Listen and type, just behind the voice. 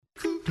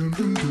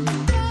Welcome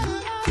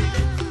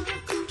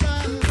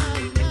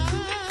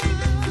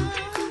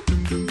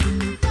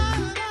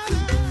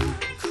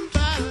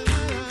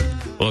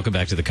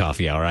back to the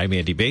Coffee Hour. I'm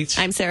Andy Bates.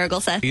 I'm Sarah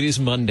Gulseth. It is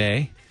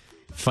Monday,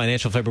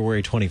 financial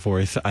February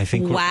 24th. I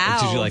think. Wow.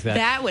 Did you like that?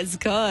 That was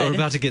good. We're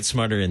about to get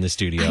smarter in the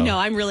studio. I know.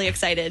 I'm really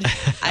excited.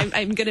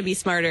 I'm going to be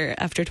smarter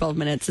after 12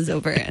 minutes is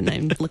over, and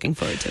I'm looking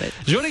forward to it.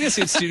 Joining us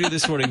in studio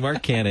this morning,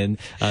 Mark Cannon,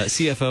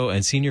 CFO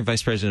and Senior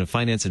Vice President of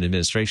Finance and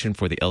Administration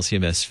for the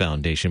LCMS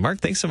Foundation. Mark,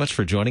 thanks so much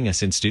for joining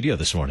us in studio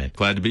this morning.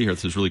 Glad to be here.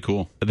 This is really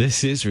cool.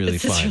 This is really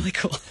fun. This is really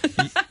cool.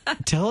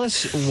 Tell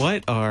us,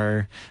 what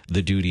are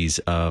the duties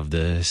of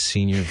the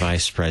Senior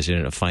Vice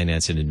President of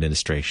Finance and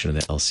Administration of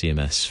the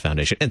LCMS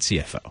Foundation and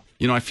CFO?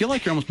 You know, I feel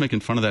like you're almost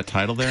making fun of that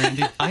title there,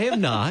 Andy. I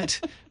am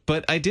not,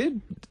 but I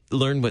did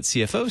learn what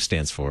CFO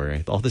stands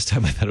for. All this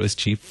time I thought it was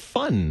Chief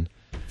Fun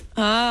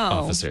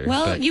Officer.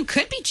 Well, you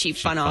could be Chief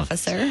Fun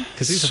Officer.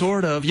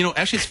 Sort of. You know,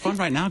 actually it's fun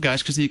right now,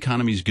 guys, because the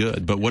economy's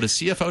good. But what a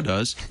CFO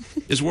does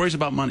is worries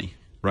about money,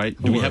 right?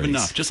 Do we have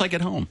enough? Just like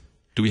at home.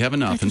 Do we have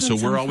enough? And so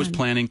we're always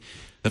planning.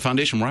 The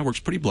foundation where I work is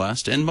pretty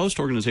blessed, and most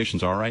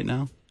organizations are right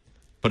now.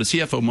 But a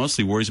CFO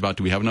mostly worries about,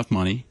 do we have enough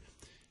money,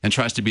 and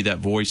tries to be that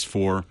voice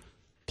for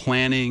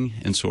planning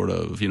and sort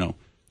of, you know,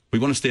 we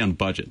want to stay on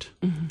budget.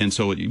 Mm-hmm. And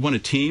so you want a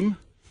team,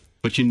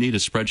 but you need a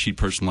spreadsheet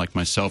person like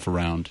myself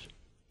around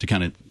to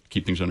kind of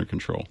keep things under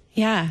control.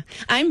 Yeah.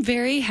 I'm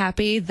very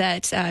happy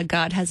that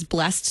God has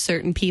blessed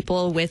certain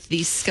people with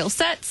these skill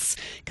sets,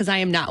 because I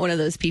am not one of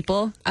those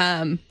people.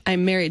 I'm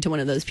married to one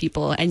of those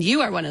people, and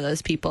you are one of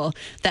those people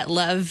that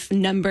love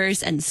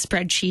numbers and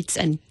spreadsheets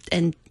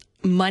and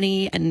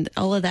money and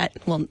all of that.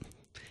 Well,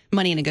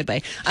 money in a good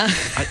way.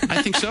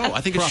 I think so.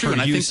 I think it's true.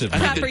 And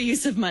Proper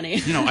use of money.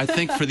 You know, I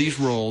think for these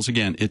roles,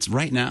 again, it's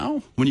right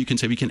now when you can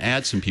say we can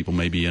add some people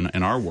maybe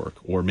in our work,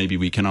 or maybe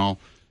we can all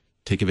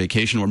take a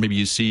vacation, or maybe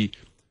you see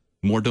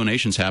more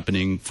donations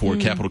happening for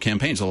capital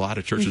campaigns. A lot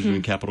of churches are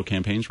doing capital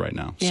campaigns right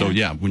now. Yeah. So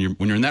yeah, when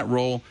you're in that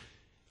role,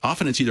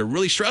 often it's either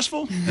really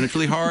stressful and it's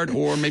really hard,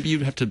 or maybe you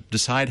have to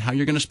decide how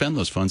you're going to spend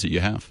those funds that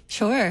you have.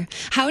 Sure.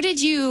 How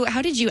did you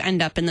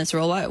end up in this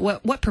role?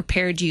 What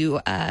prepared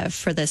you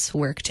for this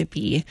work to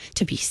be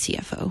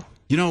CFO?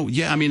 You know,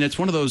 yeah, I mean, it's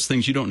one of those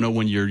things you don't know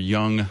when you're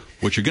young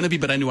what you're going to be,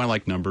 but I knew I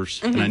liked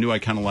numbers, and I knew I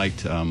kind of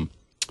liked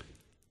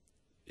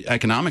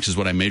economics is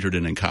what I majored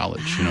in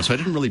college. You know, so I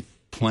didn't really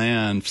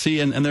plan. See,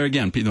 and there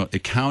again, you know,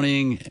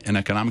 accounting and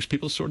economics,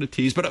 people sort of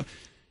tease. But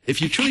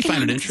if you truly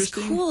find it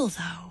interesting, it's cool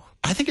though.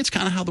 I think it's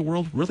kind of how the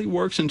world really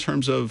works in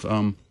terms of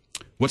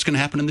what's going to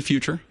happen in the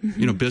future,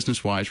 you know,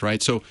 business wise,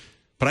 right? So,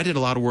 but I did a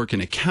lot of work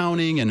in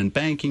accounting and in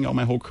banking all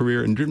my whole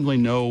career, and didn't really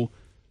know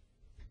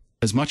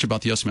as much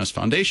about the LCMS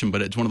Foundation.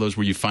 But it's one of those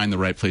where you find the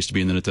right place to be,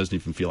 and then it doesn't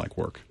even feel like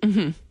work.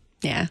 Mm-hmm.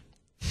 Yeah.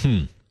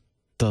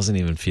 Doesn't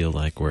even feel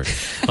like work.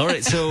 All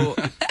right, so.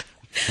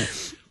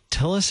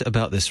 Tell us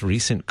about this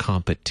recent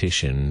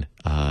competition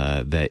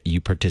that you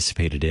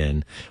participated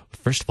in.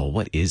 First of all,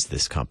 what is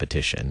this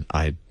competition?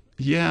 I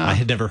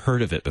had never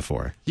heard of it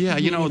before. Yeah,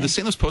 you know, the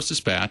St. Louis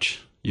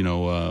Post-Dispatch, you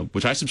know,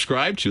 which I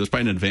subscribe to, that's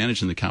probably an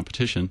advantage in the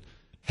competition,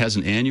 has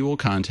an annual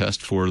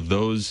contest for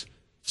those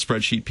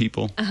spreadsheet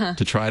people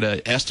to try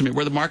to estimate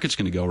where the market's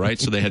going to go, right?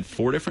 So they had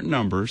 4 different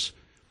numbers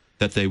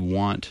that they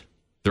want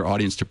their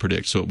audience to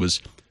predict. So it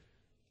was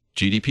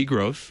GDP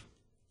growth,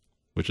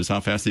 which is how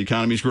fast the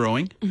economy is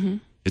growing. Mm-hmm.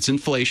 It's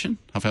inflation,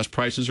 how fast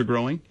prices are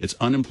growing. It's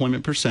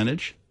unemployment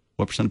percentage,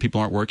 what percent of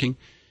people aren't working,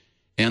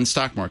 and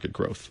stock market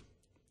growth.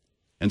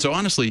 And so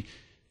honestly,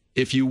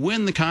 if you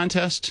win the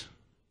contest,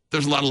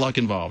 there's a lot of luck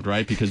involved,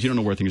 right? Because you don't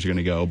know where things are going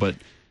to go. But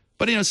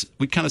you know,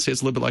 we kind of say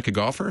it's a little bit like a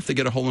golfer. If they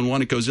get a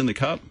hole-in-one, it goes in the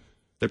cup.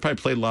 They probably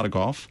played a lot of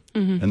golf,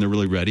 and they're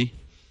really ready.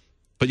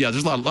 But yeah,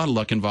 there's a lot of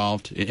luck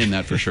involved in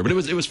that for sure. But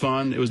it was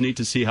fun. It was neat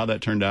to see how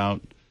that turned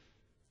out.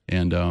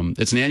 And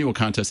it's an annual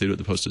contest they do at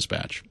the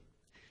Post-Dispatch.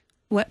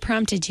 What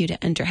prompted you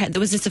to enter?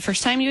 Was this the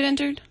first time you had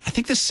entered? I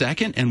think the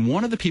second, and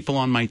one of the people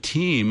on my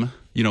team,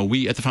 you know,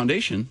 we at the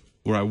foundation,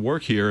 where I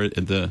work here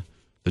at the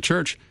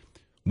church,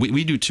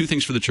 we do 2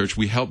 things for the church.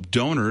 We help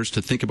donors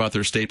to think about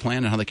their estate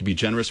plan and how they can be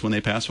generous when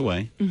they pass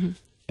away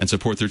and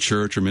support their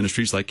church or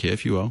ministries like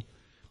KFUO.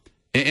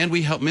 And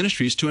we help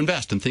ministries to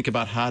invest and think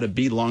about how to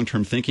be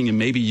long-term thinking and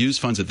maybe use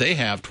funds that they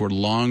have toward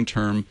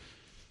long-term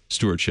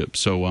stewardship.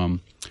 So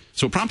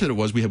what prompted it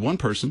was we have one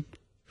person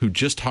who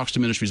just talks to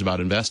ministries about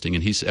investing,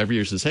 and he every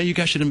year says, hey, you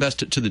guys should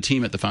invest it to the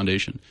team at the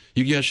foundation.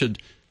 You guys should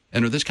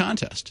enter this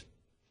contest.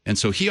 And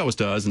so he always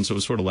does, and so it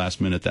was sort of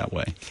last minute that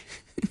way.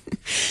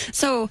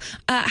 So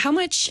how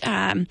much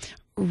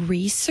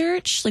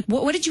research, like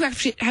what did you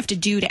actually have to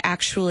do to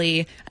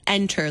actually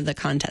enter the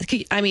contest?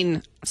 I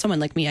mean, someone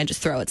like me, I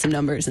just throw out some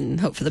numbers and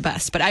hope for the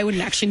best, but I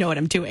wouldn't actually know what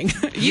I'm doing.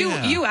 You,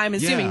 I'm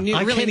assuming,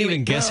 I really can't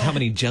even guess how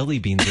many jelly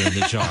beans are in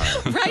the jar.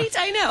 Right,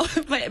 I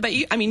know, but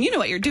you, I mean, you know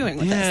what you're doing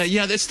with this.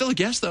 Yeah, it's still a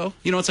guess though.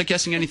 You know, it's like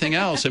guessing anything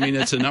else. I mean,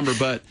 it's a number,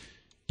 but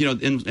you know,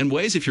 in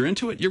ways, if you're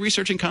into it, you're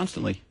researching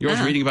constantly. You're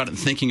always reading about it and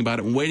thinking about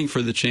it and waiting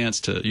for the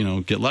chance to, you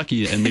know, get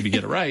lucky and maybe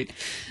get it right.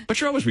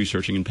 But you're always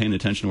researching and paying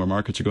attention to where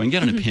markets are going.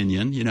 Get an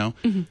opinion, you know.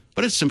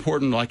 But it's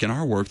important, like in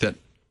our work, that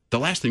the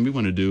last thing we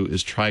want to do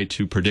is try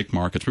to predict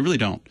markets. We really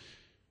don't.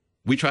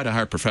 We try to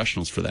hire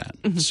professionals for that.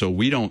 So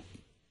we don't,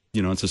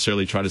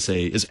 necessarily try to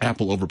say, is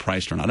Apple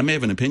overpriced or not? I may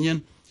have an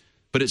opinion,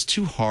 but it's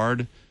too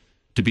hard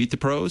to beat the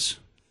pros.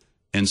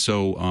 And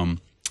so,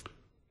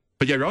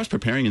 but yeah, you're always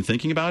preparing and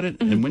thinking about it.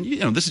 And when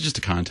this is just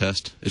a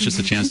contest. It's just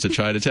a chance to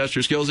try to test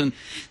your skills. And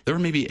there were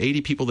maybe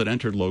 80 people that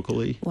entered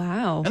locally.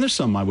 Wow. And there's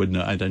some I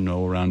didn't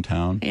know around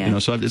town. Yeah.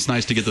 So it's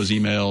nice to get those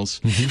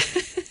emails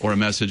or a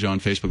message on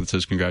Facebook that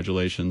says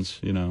congratulations.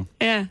 Yeah.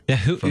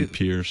 From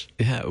peers.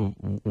 Yeah.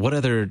 What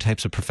other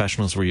types of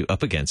professionals were you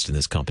up against in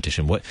this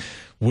competition? What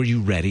were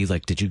you ready?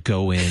 Like, did you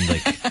go in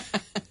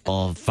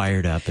all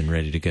fired up and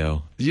ready to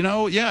go?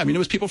 Yeah. It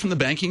was people from the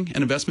banking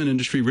and investment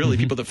industry, really,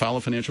 people that follow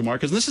financial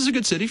markets. And this is a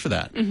good city for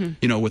that.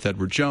 With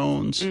Edward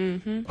Jones,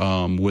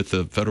 with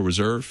the Federal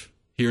Reserve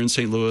here in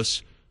St.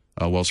 Louis,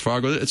 Wells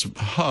Fargo. It's a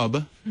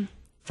hub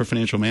for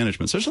financial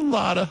management. So there's a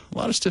lot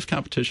of stiff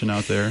competition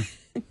out there.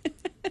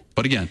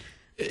 But again,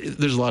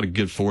 there's a lot of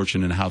good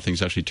fortune in how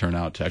things actually turn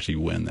out to actually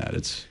win that.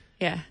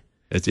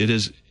 It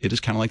is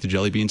kind of like the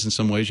jelly beans in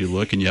some ways. You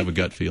look and you have a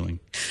gut feeling.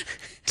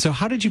 So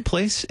how did you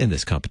place in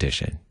this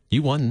competition?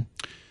 You won.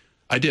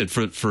 I did.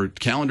 For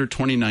calendar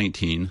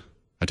 2019,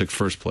 I took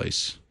first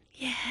place.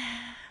 Yeah.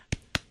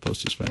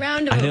 Post-dispatch.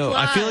 Round of I know.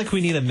 applause. I feel like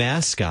we need a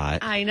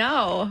mascot. I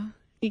know.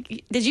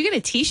 Did you get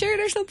a T-shirt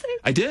or something?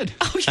 I did.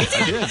 Oh, you did?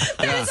 I did.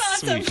 That is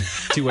awesome.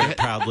 Sweet. Do you wear it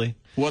proudly?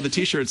 Well, the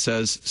T-shirt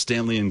says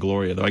Stanley and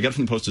Gloria, though. I got it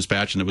from the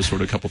Post-Dispatch, and it was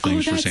sort of a couple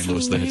things for that's St.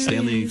 Louis. They had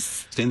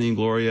Stanley and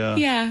Gloria,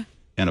 Yeah.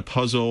 and a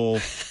puzzle,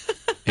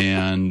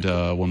 and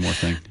one more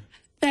thing.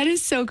 That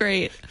is so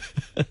great.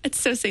 It's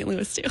so St.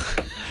 Louis, too.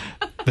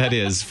 That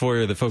is,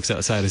 for the folks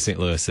outside of St.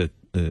 Louis, it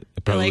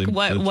probably...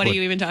 Like, what are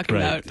you even talking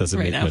about doesn't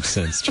right make now? much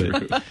sense.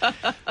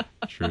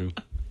 True.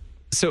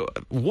 So,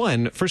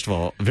 first of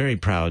all, very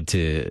proud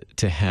to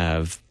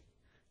have,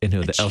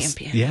 the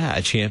champion.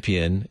 a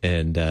champion.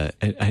 And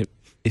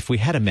if we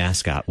had a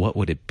mascot, what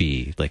would it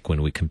be like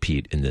when we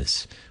compete in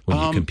this? When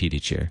you compete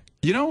each year?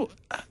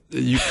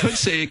 You could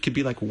say it could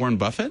be like Warren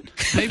Buffett,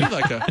 maybe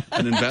like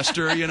an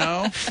investor.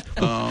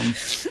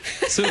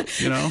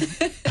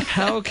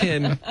 How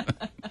can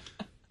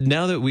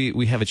now that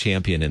we have a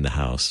champion in the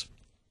house?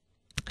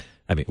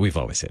 I mean, we've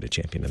always had a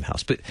champion in the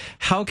house, but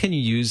how can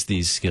you use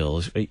these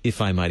skills,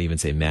 if I might even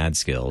say mad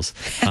skills,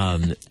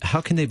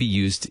 how can they be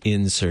used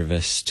in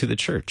service to the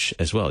church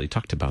as well? You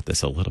talked about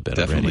this a little bit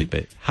Definitely.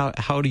 already, but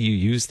how do you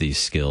use these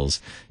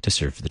skills to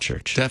serve the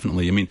church?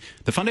 Definitely.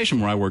 The foundation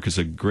where I work is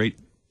a great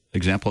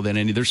example of that,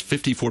 Andy. There's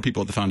 54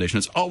 people at the foundation.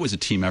 It's always a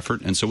team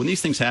effort. And so when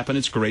these things happen,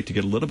 it's great to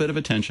get a little bit of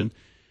attention.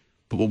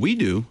 But what we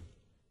do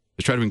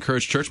is try to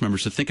encourage church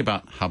members to think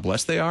about how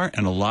blessed they are,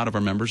 and a lot of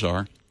our members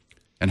are,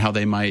 and how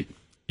they might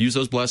use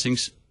those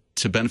blessings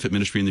to benefit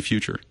ministry in the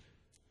future.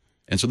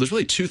 And so there's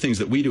really two things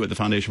that we do at the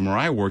foundation where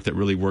I work that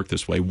really work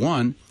this way.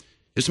 One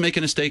is to make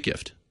an estate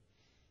gift.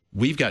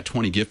 We've got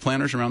 20 gift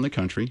planners around the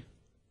country,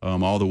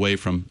 all the way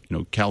from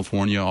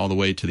California all the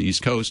way to the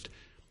East Coast,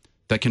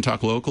 that can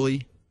talk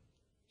locally,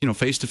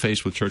 face to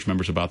face with church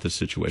members about this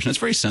situation. It's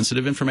very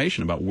sensitive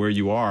information about where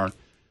you are,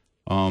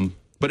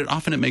 but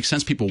it makes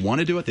sense. People want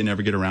to do it; they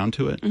never get around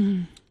to it.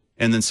 And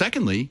then,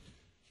 secondly,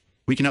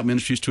 we can help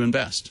ministries to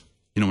invest.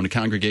 When a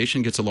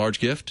congregation gets a large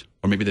gift,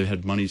 or maybe they've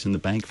had monies in the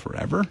bank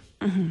forever,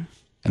 and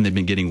they've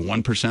been getting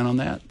 1% on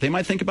that, they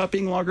might think about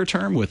being longer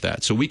term with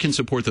that. So we can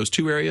support those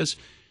two areas.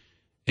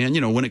 And,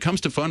 when it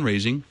comes to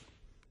fundraising,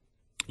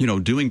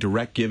 doing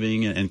direct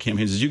giving and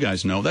campaigns, as you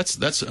guys know,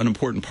 that's an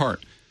important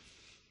part.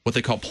 What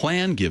they call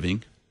planned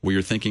giving, where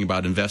you're thinking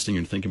about investing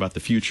and thinking about the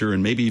future,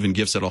 and maybe even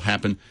gifts that'll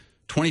happen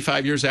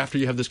 25 years after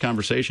you have this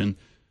conversation,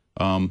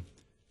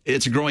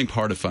 it's a growing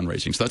part of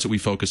fundraising. So that's what we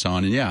focus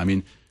on.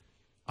 And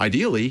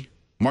ideally,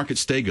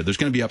 markets stay good. There's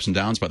going to be ups and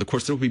downs, but of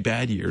course there will be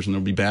bad years, and there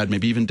will be bad,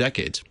 maybe even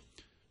decades.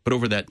 But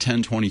over that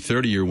 10, 20,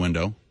 30-year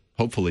window,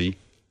 hopefully,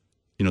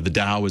 the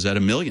Dow is at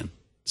 1 million.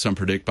 Some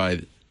predict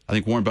I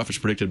think Warren Buffett's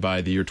predicted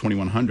by the year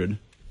 2100,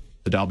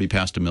 the Dow will be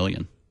past 1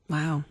 million.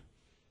 Wow.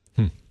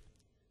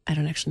 I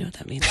don't actually know what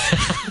that means.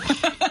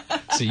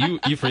 So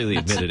you freely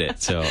admitted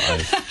it. So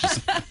I've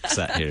just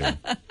sat here.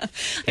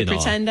 I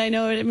pretend I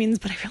know what it means,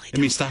 but I really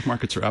don't. Stock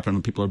markets are up,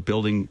 and people are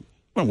building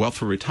wealth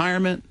for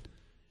retirement.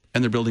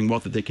 And they're building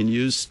wealth that they can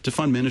use to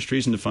fund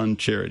ministries and to fund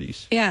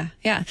charities. Yeah.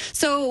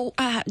 So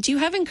do you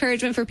have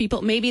encouragement for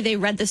people? Maybe they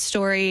read this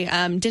story,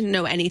 didn't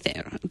know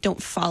anything,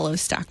 don't follow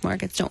stock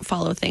markets, don't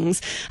follow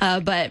things,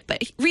 but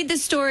read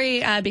this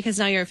story because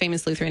now you're a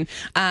famous Lutheran,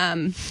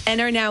 and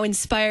are now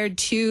inspired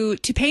to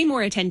pay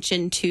more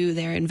attention to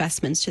their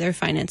investments, to their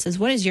finances.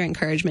 What is your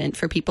encouragement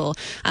for people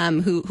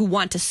who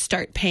want to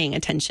start paying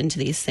attention to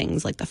these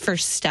things, like the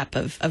first step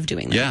of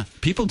doing that? Yeah,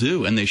 people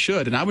do, and they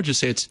should. And I would just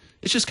say it's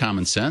just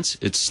common sense.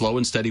 It's slow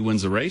and steady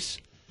wins the race.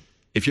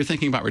 If you're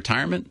thinking about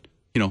retirement,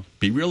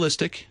 be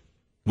realistic.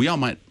 We all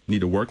might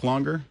need to work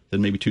longer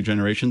than maybe 2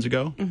 generations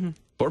ago, but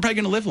we're probably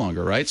going to live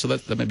longer, right? So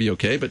that might be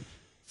okay, but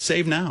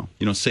save now.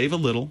 Save a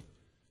little,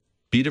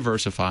 be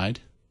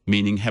diversified,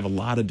 meaning have a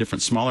lot of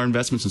different smaller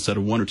investments instead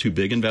of 1 or 2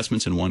 big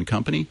investments in one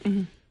company.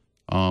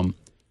 And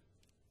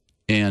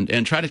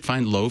and try to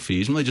find low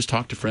fees and really just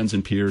talk to friends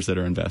and peers that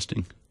are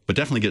investing. But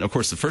definitely of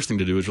course, the first thing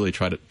to do is really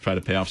try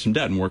to pay off some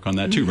debt and work on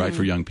that too, right,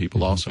 for young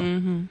people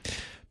also.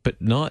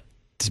 But not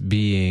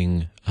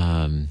being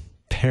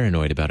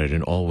paranoid about it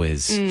and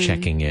always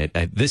checking it.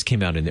 This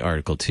came out in the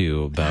article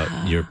too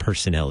about your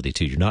personality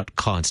too. You're not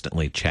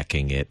constantly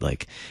checking it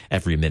like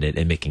every minute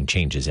and making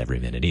changes every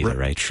minute either,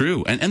 right?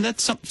 True. And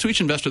that's to each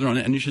investor their own.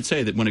 And you should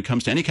say that when it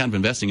comes to any kind of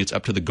investing, it's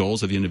up to the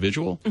goals of the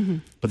individual.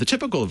 But the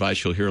typical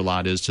advice you'll hear a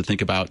lot is to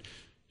think about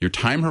your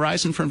time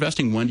horizon for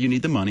investing. When do you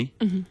need the money?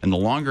 And the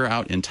longer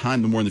out in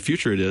time, the more in the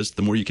future it is,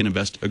 the more you can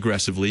invest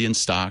aggressively in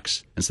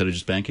stocks instead of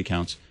just bank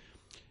accounts.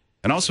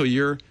 And also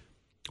your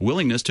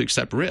willingness to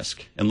accept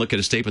risk and look at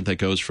a statement that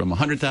goes from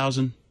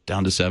 100,000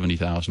 down to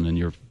 70,000 in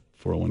your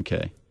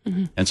 401k.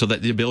 And so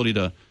that the ability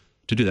to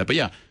do that. But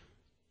yeah,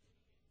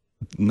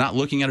 not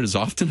looking at it as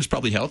often is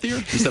probably healthier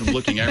instead of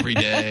looking every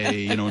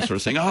day, and sort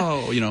of saying,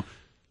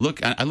 look,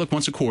 I look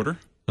once a quarter,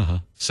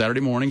 Saturday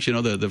mornings,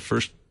 the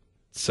first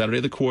Saturday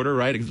of the quarter,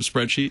 right? A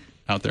spreadsheet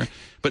out there.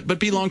 But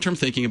be long-term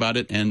thinking about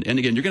it. And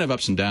again, you're going to have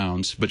ups and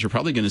downs, but you're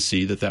probably going to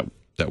see that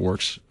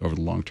works over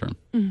the long term.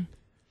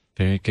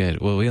 Very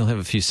good. Well, we only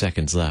have a few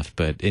seconds left,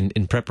 but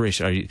in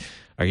preparation,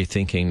 are you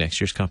thinking next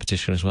year's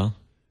competition as well?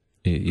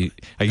 Are you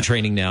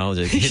training now?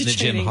 Hitting the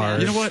gym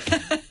hard? You know what?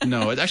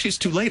 No, actually, it's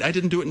too late. I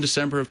didn't do it in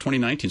December of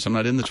 2019, so I'm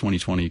not in the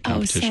 2020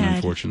 competition,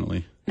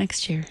 unfortunately.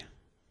 Next year.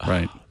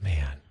 Right. Oh,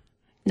 man.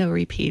 No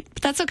repeat,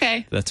 but that's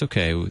okay. That's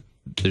okay.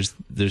 There's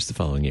the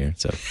following year.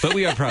 But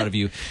we are proud of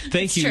you.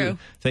 Thank you. True.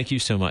 Thank you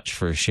so much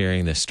for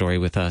sharing this story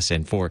with us,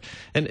 and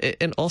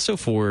also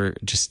for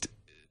just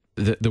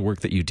the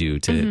work that you do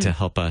to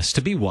help us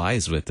to be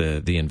wise with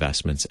the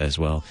investments as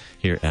well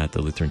here at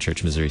the Lutheran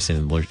Church Missouri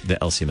Synod, the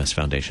LCMS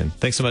Foundation.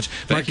 Thanks so much.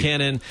 Mark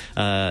Cannon,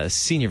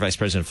 Senior Vice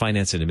President of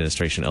Finance and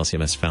Administration,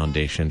 LCMS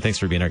Foundation. Thanks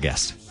for being our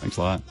guest. Thanks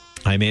a lot.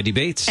 I'm Andy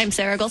Bates. I'm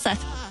Sarah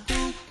Golseth.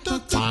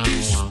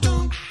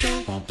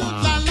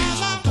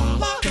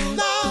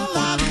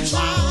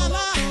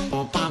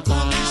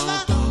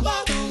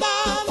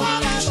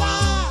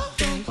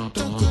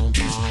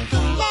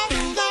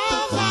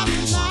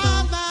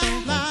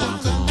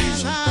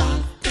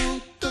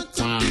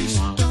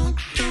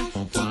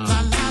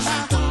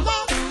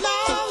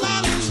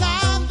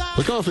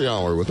 The Coffee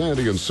Hour with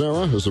Andy and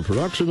Sarah is a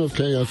production of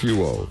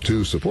KFUO.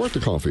 To support the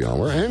Coffee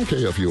Hour and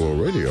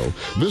KFUO Radio,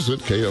 visit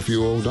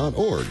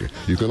KFUO.org.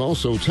 You can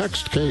also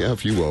text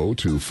KFUO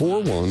to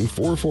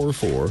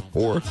 41444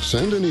 or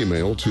send an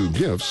email to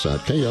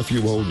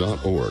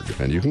gifts@KFUO.org.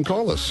 And you can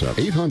call us at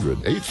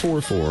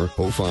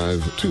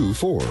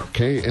 800-844-0524.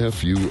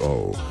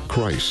 KFUO.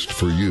 Christ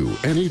for you,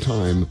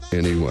 anytime,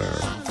 anywhere.